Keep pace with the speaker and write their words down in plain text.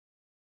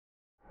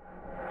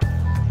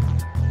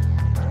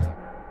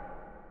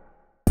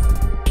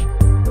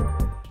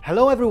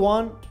Hello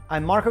everyone,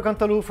 I'm Marco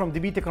Cantalù from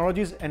ID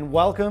Technologies and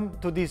welcome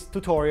to this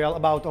tutorial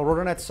about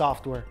Aurora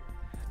software.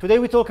 Today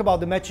we talk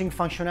about the matching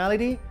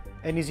functionality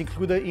and is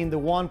included in the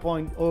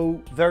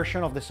 1.0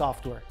 version of the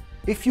software.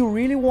 If you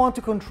really want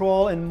to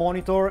control and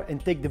monitor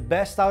and take the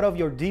best out of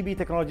your ID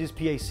Technologies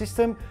PA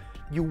system,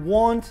 you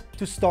want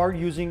to start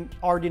using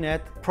RDNet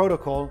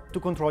protocol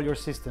to control your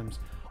systems.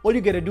 All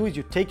you gotta do is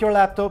you take your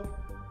laptop,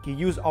 you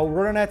use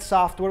Aurora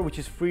software, which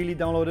is freely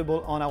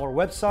downloadable on our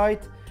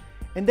website,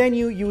 and then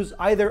you use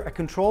either a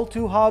Control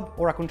 2 hub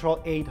or a Control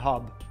 8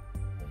 hub.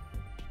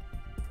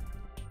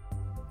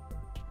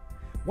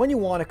 When you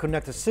want to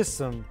connect a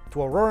system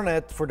to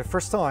Aurora for the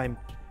first time,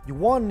 you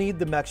won't need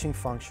the matching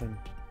function.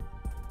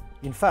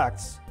 In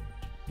fact,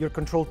 your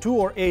Control 2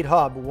 or 8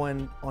 hub,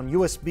 when on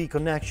USB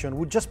connection,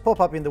 would just pop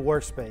up in the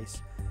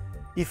workspace.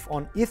 If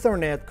on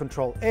Ethernet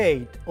Control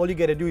 8, all you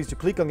gotta do is to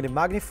click on the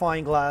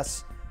magnifying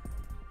glass,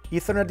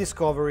 Ethernet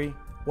Discovery.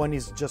 When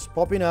it's just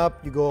popping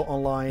up, you go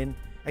online,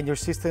 and your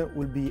system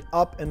will be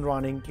up and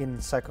running in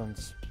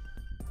seconds.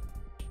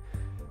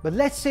 But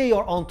let's say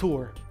you're on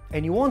tour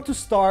and you want to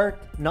start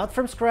not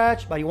from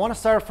scratch, but you want to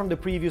start from the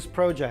previous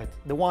project,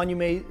 the one you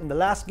made in the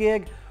last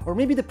gig, or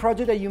maybe the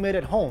project that you made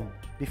at home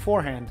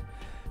beforehand.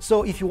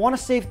 So if you want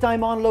to save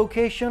time on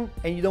location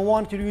and you don't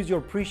want to use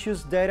your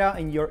precious data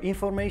and your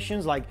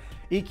informations like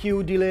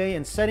EQ, delay,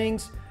 and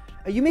settings,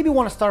 you maybe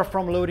want to start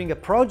from loading a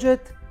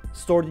project,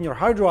 stored in your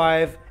hard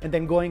drive, and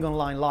then going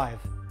online live.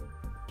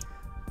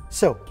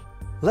 So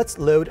let's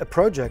load a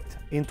project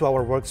into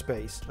our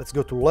workspace. Let's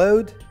go to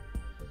Load,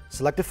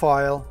 select the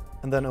file,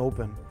 and then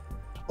Open.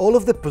 All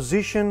of the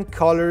position,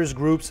 colors,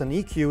 groups, and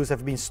EQs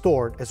have been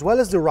stored, as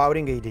well as the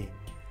routing ID.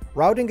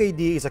 Routing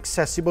ID is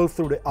accessible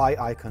through the eye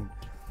icon.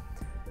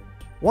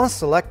 Once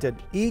selected,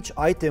 each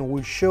item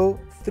will show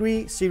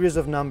 3 series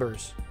of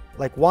numbers,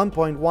 like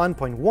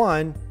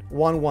 1.1.1,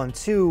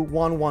 112,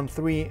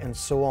 113, and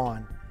so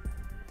on.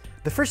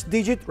 The first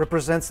digit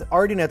represents the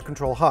RDNet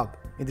control hub,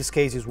 in this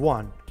case is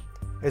 1.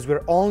 As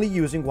we're only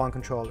using one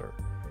controller.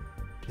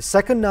 The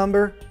second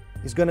number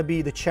is going to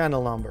be the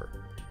channel number.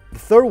 The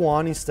third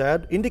one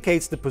instead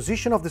indicates the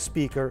position of the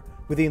speaker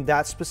within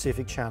that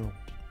specific channel.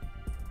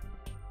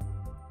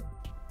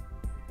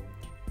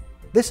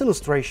 This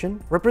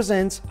illustration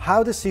represents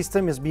how the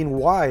system is being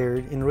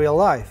wired in real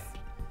life.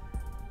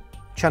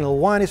 Channel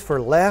 1 is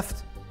for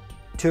left,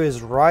 2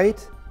 is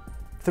right,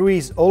 3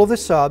 is all of the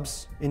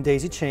subs in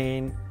daisy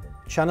chain,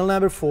 channel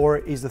number 4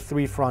 is the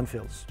 3 front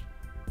fills.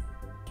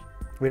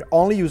 We're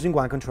only using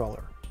one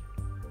controller.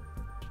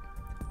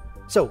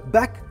 So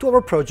back to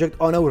our project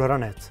on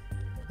Aurora.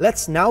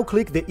 Let's now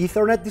click the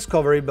Ethernet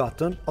Discovery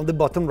button on the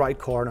bottom right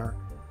corner.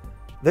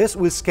 This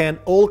will scan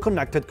all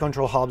connected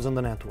control hubs on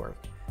the network.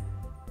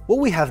 What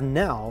we have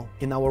now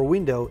in our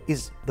window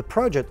is the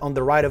project on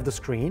the right of the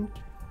screen,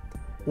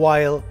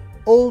 while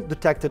all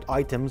detected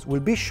items will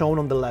be shown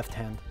on the left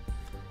hand.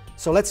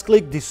 So let's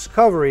click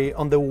Discovery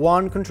on the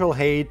one Control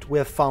 8 we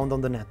have found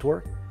on the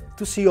network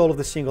to see all of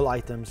the single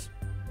items.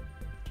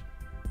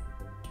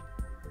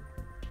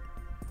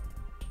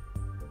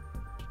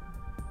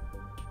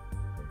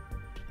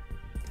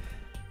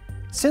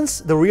 Since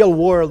the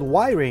real-world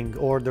wiring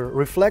order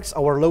reflects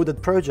our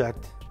loaded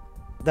project,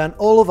 then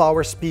all of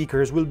our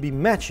speakers will be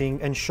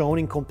matching and shown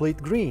in complete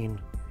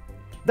green.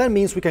 That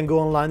means we can go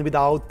online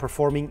without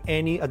performing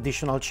any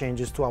additional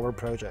changes to our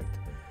project.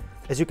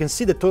 As you can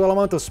see, the total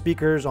amount of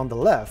speakers on the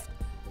left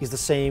is the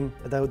same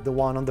as the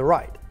one on the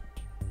right.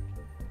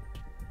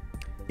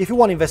 If you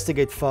want to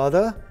investigate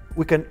further,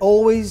 we can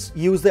always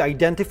use the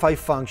Identify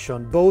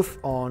function both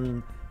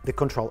on the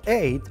Control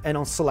 8 and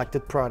on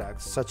selected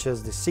products, such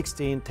as the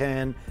 16,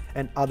 10,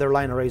 and other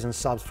line arrays and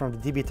subs from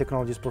the ID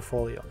Technologies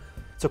portfolio.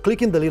 So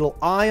clicking the little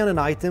eye on an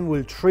item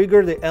will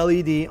trigger the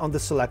LED on the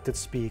selected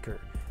speaker.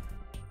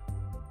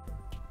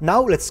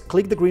 Now let's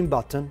click the green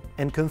button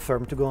and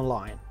confirm to go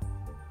online.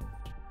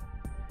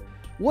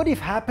 What if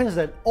happens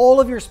that all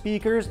of your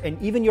speakers and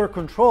even your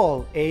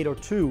Control 8 or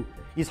 2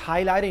 is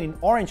highlighted in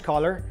orange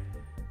color?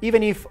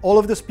 Even if all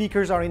of the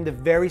speakers are in the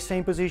very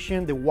same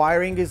position, the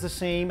wiring is the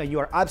same, and you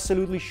are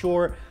absolutely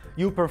sure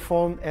you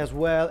performed as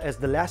well as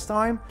the last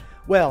time?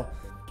 Well,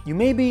 you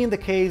may be in the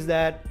case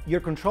that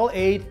your Control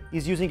 8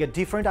 is using a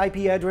different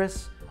IP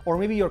address, or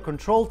maybe your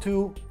Control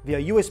 2 via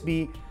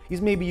USB is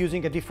maybe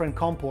using a different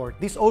COM port.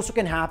 This also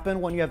can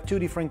happen when you have 2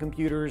 different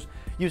computers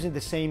using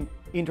the same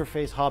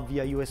interface hub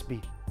via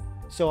USB.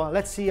 So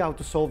let's see how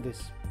to solve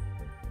this.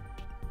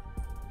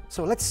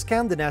 So let's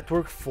scan the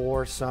network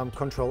for some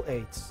Control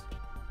 8s.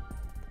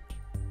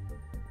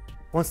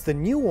 Once the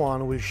new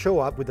one will show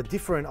up with a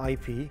different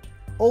IP,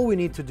 all we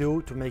need to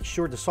do to make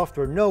sure the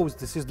software knows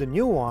this is the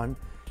new one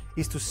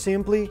is to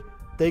simply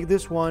take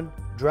this one,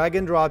 drag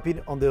and drop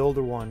it on the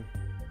older one.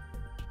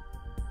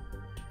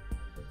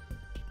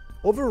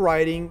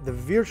 Overriding the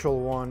virtual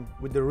one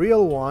with the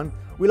real one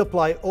will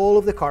apply all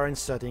of the current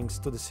settings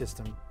to the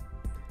system.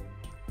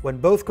 When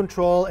both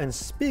control and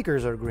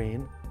speakers are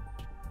green,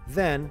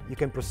 then you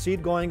can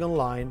proceed going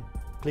online,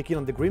 clicking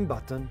on the green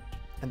button,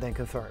 and then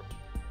confirm.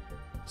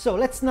 So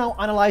let's now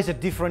analyze a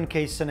different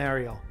case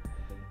scenario.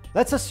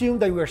 Let's assume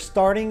that we are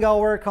starting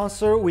our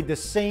concert with the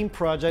same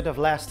project of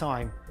last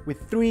time,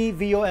 with 3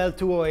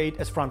 VOL208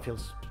 as front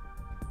fields.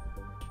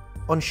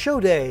 On show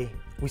day,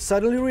 we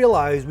suddenly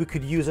realized we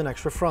could use an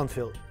extra front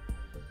field.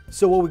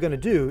 So what we're going to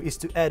do is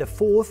to add a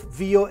 4th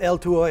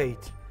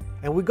VOL208,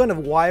 and we're going to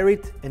wire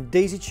it and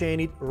daisy chain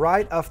it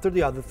right after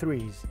the other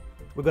 3s.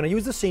 We're going to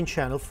use the same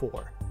channel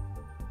 4.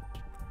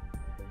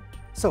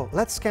 So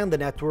let's scan the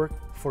network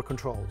for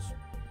controls.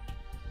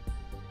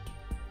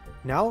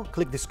 Now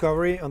click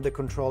Discovery on the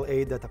control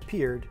aid that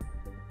appeared.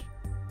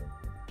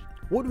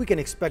 What we can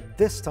expect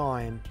this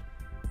time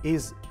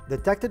is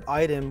Detected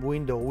Item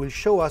window will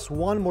show us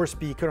one more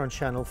speaker on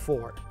channel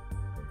 4.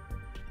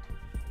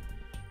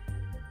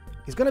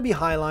 It's going to be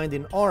highlighted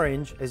in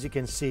orange, as you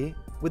can see,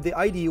 with the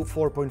ID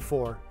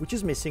 4.4, which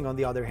is missing on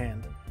the other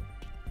hand.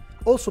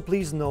 Also,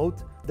 please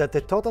note that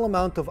the total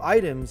amount of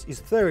items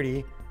is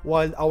 30,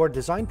 while our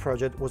design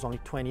project was only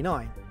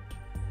 29.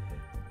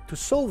 To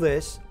solve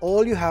this,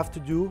 all you have to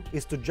do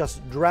is to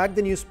just drag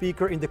the new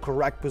speaker in the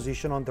correct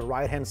position on the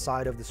right-hand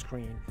side of the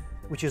screen,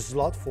 which is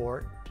slot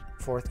 4,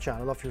 4th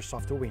channel of your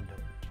software window,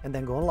 and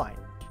then go online.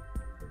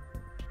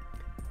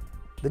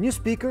 The new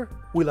speaker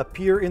will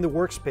appear in the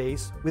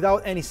workspace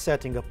without any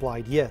setting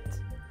applied yet.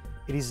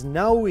 It is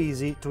now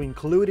easy to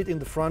include it in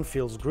the front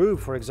fields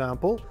group, for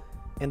example,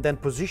 and then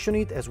position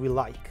it as we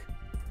like.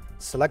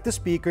 Select the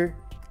speaker,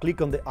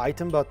 click on the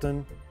item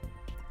button,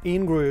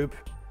 in group,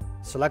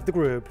 select the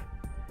group,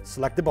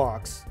 select the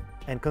box,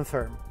 and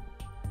confirm.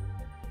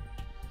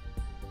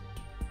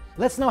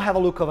 Let's now have a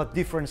look at a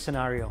different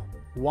scenario,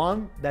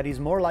 one that is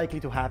more likely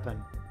to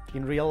happen.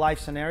 In real-life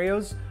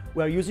scenarios,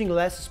 we are using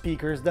less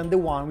speakers than the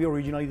one we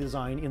originally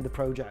designed in the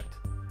project.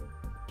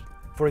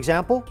 For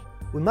example,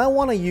 we might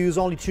want to use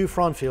only 2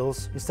 front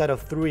fields instead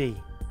of 3.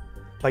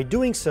 By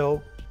doing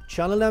so,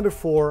 channel number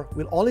 4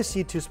 will only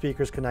see 2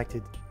 speakers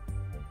connected.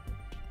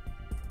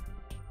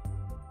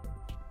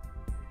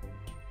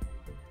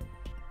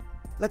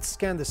 Let's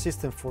scan the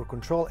system for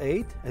Control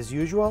 8 as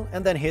usual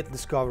and then hit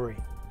Discovery.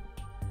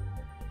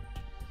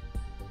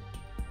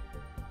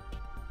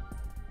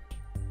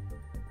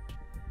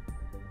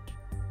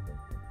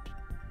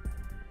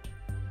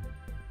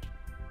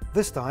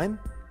 This time,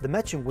 the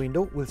matching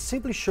window will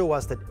simply show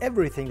us that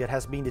everything that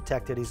has been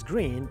detected is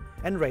green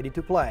and ready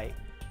to play.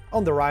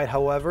 On the right,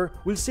 however,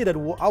 we'll see that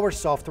our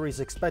software is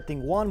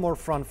expecting one more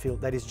front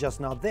field that is just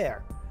not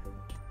there.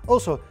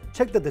 Also,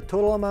 check that the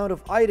total amount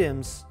of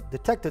items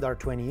detected are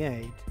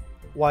 28,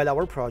 while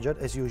our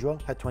project, as usual,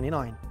 had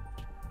 29.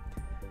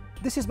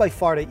 This is by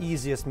far the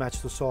easiest match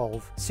to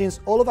solve. Since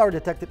all of our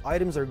detected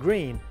items are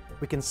green,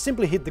 we can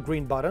simply hit the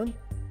green button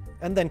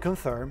and then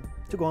confirm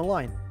to go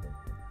online.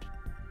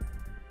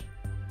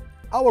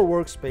 Our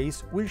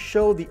workspace will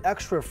show the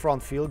extra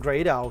front field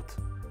grayed out.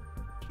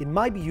 It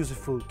might be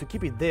useful to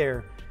keep it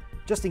there,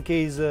 just in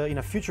case in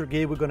a future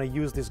game we're going to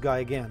use this guy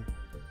again.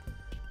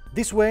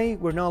 This way,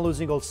 we're not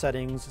losing all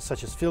settings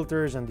such as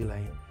filters and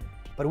delay.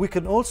 But we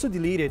can also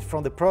delete it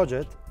from the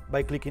project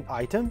by clicking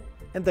Item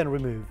and then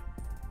Remove.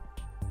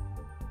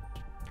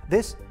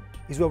 This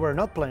is where we're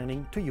not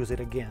planning to use it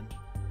again.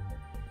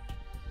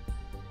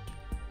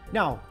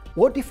 Now,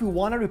 what if we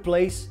want to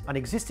replace an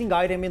existing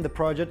item in the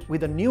project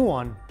with a new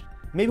one,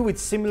 maybe with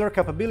similar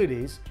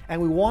capabilities,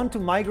 and we want to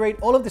migrate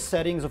all of the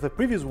settings of the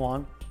previous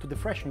one to the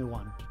fresh new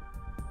one?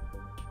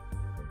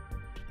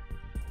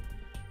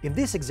 In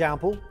this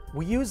example,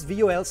 we use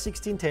VOL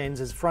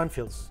 1610s as front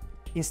fields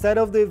instead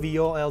of the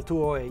VOL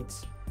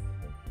 208s,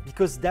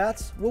 because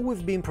that's what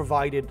we've been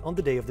provided on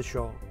the day of the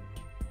show.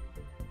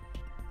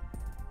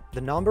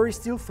 The number is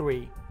still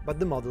 3, but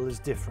the model is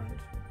different.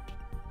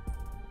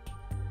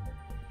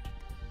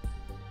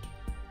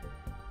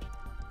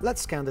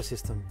 Let's scan the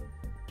system.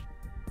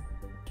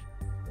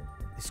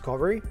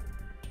 Discovery.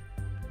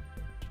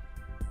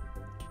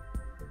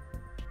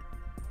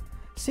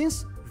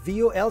 Since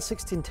VOL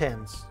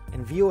 1610s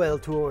and VOL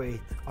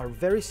 208 are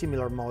very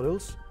similar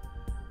models,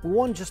 we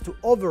want just to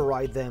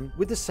override them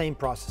with the same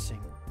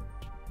processing.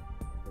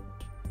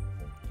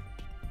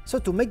 So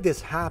to make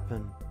this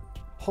happen,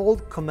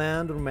 hold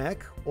Command or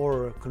Mac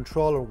or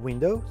Control or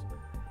Windows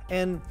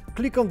and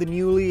click on the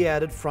newly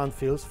added front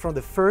fields from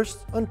the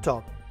first on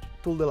top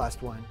to the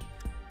last one.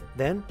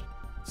 Then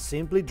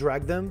simply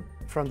drag them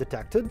from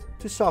detected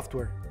to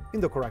software,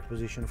 in the correct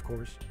position of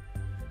course.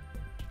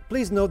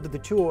 Please note that the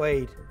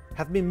 208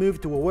 have been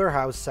moved to a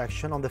warehouse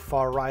section on the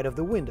far right of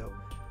the window.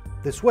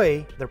 This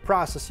way, their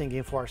processing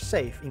info are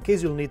safe in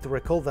case you'll need to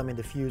recall them in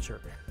the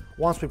future.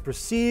 Once we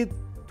proceed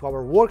to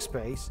our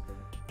workspace,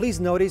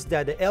 please notice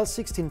that the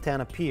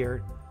L1610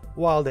 appeared,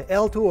 while the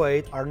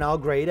L208 are now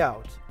grayed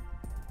out.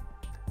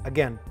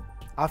 Again,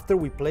 after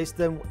we place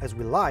them as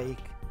we like,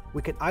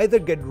 we can either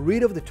get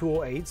rid of the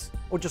 208s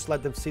or just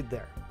let them sit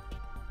there.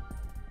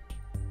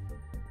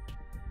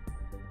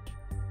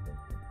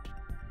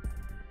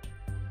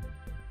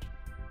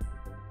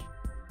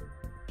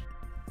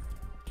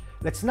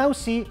 Let's now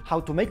see how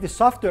to make the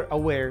software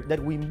aware that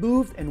we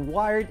moved and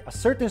wired a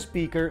certain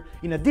speaker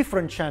in a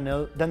different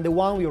channel than the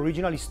one we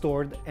originally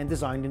stored and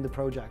designed in the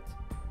project.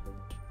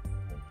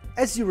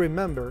 As you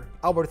remember,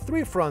 our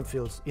 3 front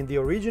fields in the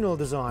original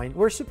design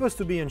were supposed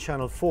to be on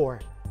channel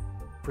 4.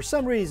 For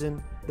some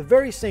reason, the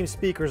very same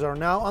speakers are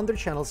now under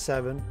channel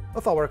 7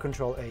 of our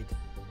control 8.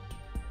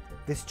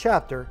 This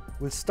chapter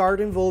will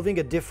start involving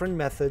a different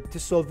method to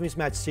solve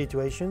mismatch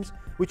situations,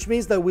 which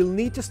means that we'll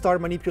need to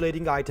start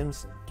manipulating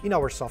items in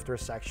our software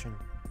section.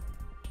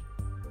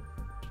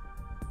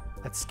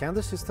 Let's scan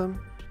the system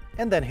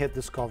and then hit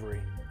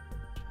Discovery.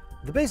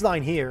 The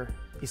baseline here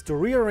is to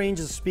rearrange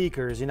the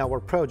speakers in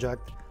our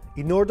project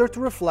in order to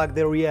reflect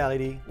the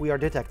reality we are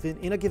detecting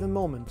in a given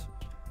moment.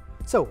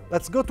 So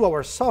let's go to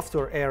our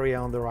software area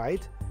on the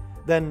right,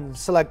 then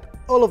select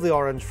all of the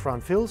orange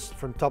front fields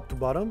from top to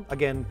bottom.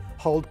 Again,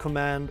 hold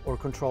Command or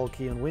Control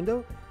key on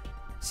Window,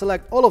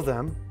 select all of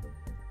them,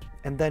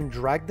 and then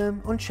drag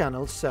them on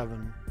channel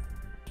 7.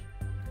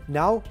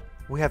 Now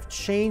we have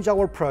changed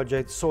our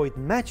project so it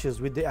matches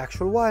with the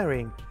actual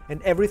wiring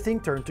and everything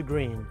turned to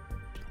green.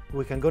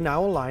 We can go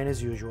now online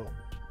as usual.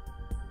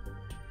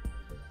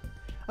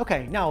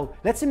 Okay, now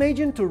let's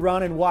imagine to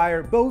run and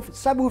wire both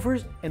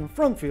subwoofers and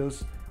front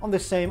fields on the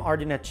same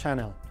RDNet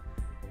channel.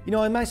 You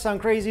know, it might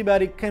sound crazy,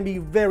 but it can be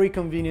very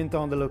convenient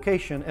on the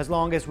location as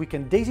long as we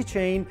can daisy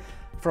chain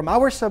from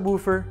our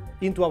subwoofer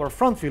into our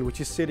front field, which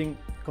is sitting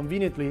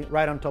conveniently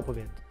right on top of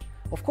it.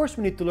 Of course,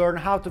 we need to learn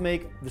how to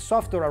make the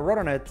software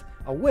AuroraNet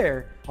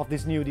aware of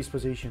this new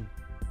disposition.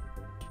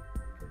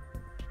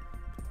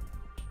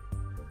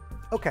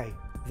 Okay,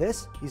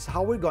 this is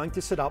how we're going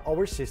to set up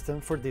our system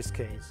for this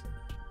case.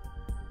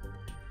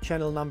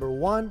 Channel number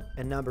 1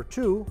 and number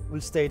 2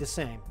 will stay the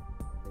same.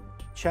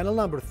 Channel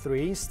number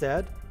 3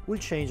 instead will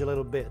change a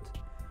little bit.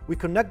 We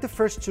connect the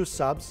first 2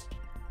 subs,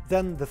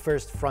 then the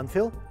first front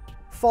fill,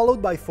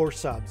 followed by 4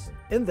 subs,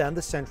 and then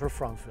the central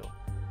front fill.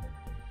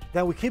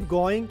 Then we keep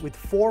going with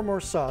 4 more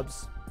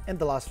subs and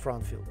the last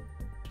front fill.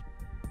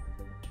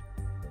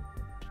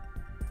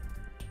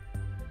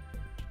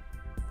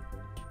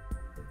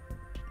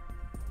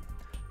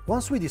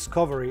 Once we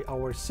discover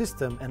our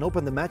system and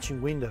open the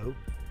matching window,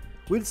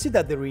 we'll see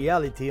that the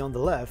reality on the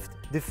left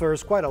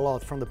differs quite a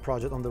lot from the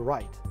project on the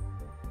right.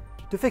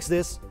 To fix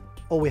this,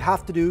 all we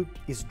have to do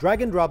is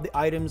drag and drop the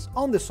items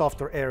on the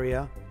software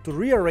area to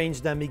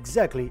rearrange them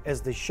exactly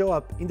as they show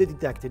up in the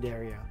detected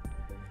area.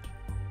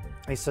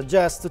 I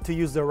suggest to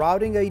use the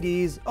routing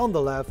IDs on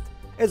the left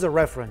as a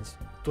reference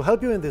to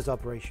help you in this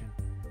operation.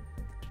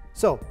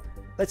 So,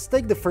 let's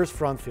take the first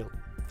front field.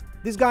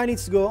 This guy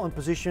needs to go on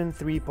position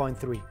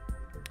 3.3.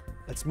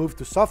 Let's move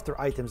to Software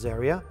Items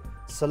area,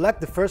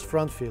 select the first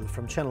front field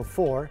from channel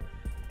 4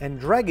 and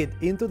drag it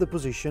into the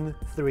position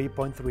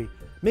 3.3.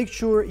 Make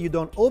sure you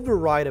don't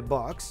override a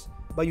box,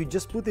 but you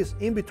just put this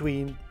in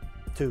between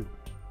 2.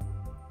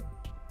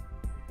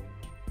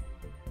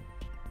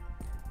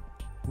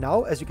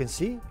 Now, as you can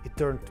see, it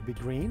turned to be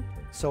green,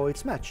 so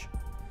it's matched.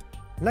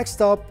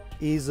 Next up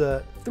is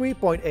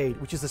 3.8,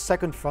 which is the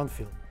second front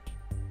field.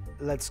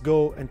 Let's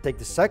go and take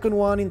the second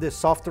one in the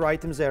Software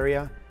Items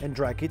area and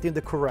drag it in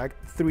the correct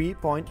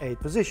 3.8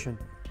 position.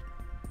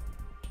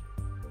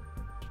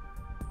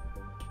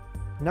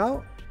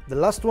 Now, the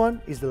last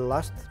one is the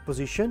last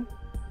position,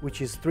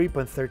 which is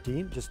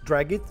 3.13. Just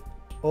drag it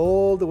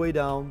all the way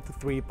down to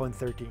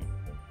 3.13.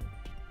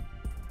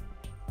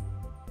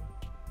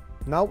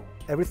 Now,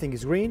 everything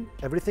is green,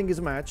 everything is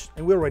matched,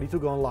 and we're ready to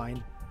go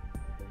online.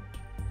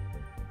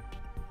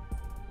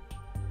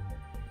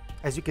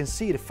 As you can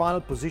see, the final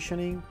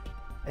positioning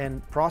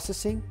and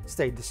processing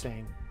stayed the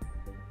same.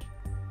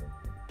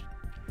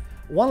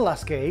 One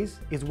last case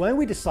is when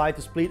we decide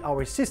to split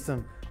our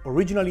system,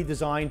 originally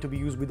designed to be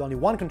used with only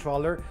one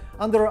controller,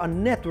 under a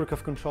network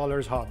of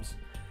controllers hubs.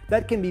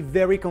 That can be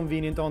very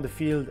convenient on the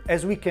field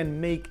as we can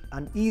make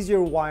an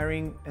easier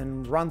wiring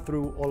and run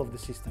through all of the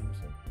systems.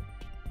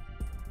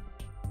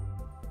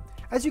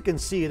 As you can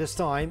see, this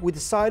time we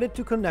decided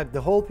to connect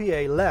the whole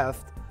PA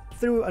left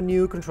through a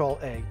new control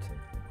 8,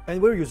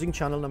 and we're using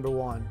channel number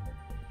 1.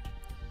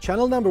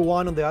 Channel number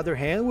 1, on the other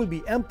hand, will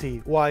be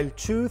empty, while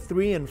 2,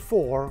 3, and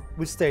 4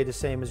 will stay the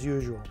same as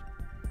usual.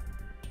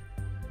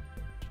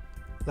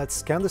 Let's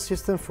scan the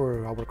system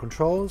for our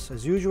controls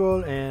as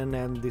usual and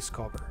then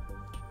discover.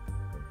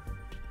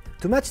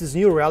 To match this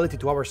new reality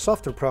to our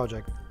software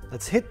project,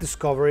 let's hit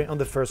Discovery on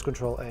the first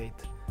control 8.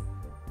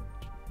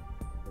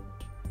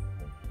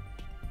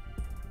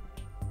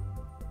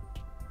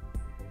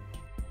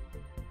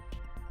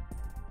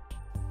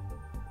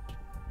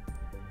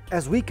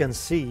 As we can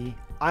see,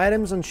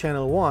 items on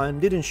channel 1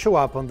 didn't show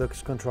up on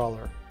this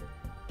controller.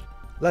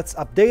 Let's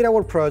update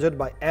our project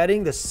by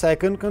adding the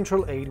second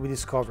control 8 we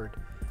discovered.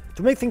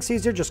 To make things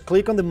easier, just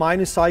click on the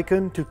minus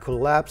icon to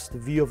collapse the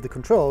view of the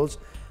controls,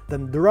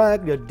 then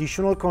drag the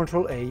additional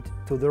control 8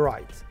 to the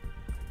right.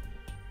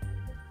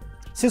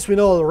 Since we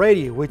know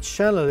already which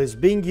channel is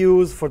being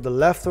used for the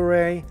left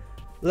array,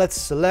 let's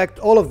select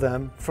all of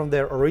them from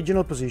their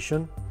original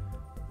position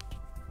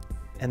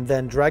and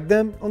then drag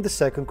them on the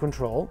second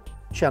control,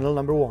 channel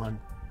number 1.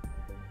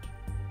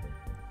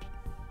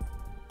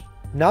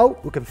 Now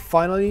we can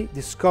finally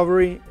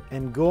discover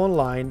and go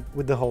online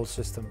with the whole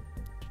system.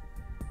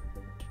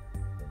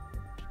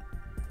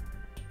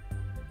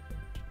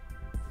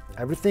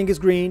 Everything is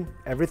green,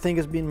 everything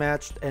is being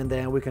matched, and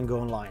then we can go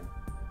online.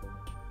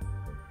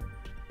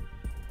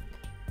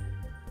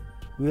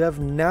 We have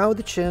now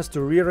the chance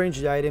to rearrange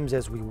the items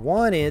as we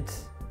want it.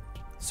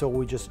 So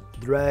we just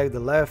drag the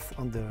left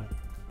on the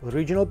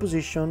original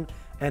position,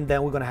 and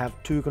then we're gonna have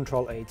two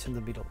control 8s in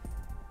the middle.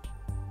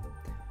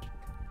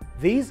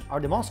 These are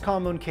the most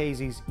common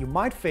cases you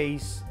might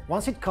face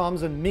once it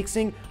comes to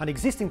mixing an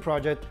existing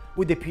project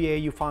with the PA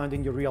you find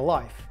in your real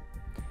life.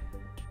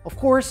 Of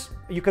course,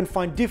 you can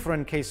find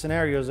different case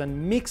scenarios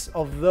and mix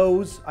of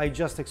those I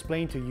just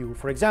explained to you.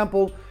 For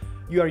example,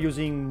 you are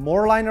using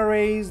more line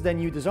arrays than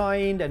you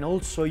designed, and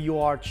also you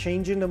are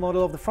changing the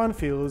model of the front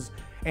fields,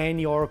 and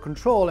your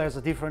control has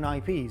a different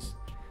IPs.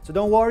 So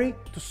don't worry,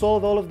 to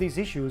solve all of these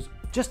issues,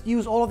 just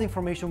use all of the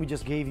information we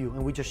just gave you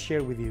and we just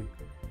shared with you,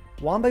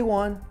 one by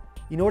one,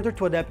 in order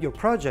to adapt your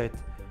project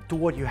to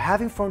what you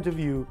have in front of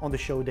you on the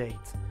show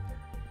date.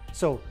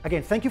 So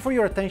again, thank you for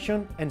your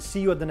attention and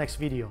see you at the next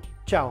video.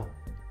 Ciao!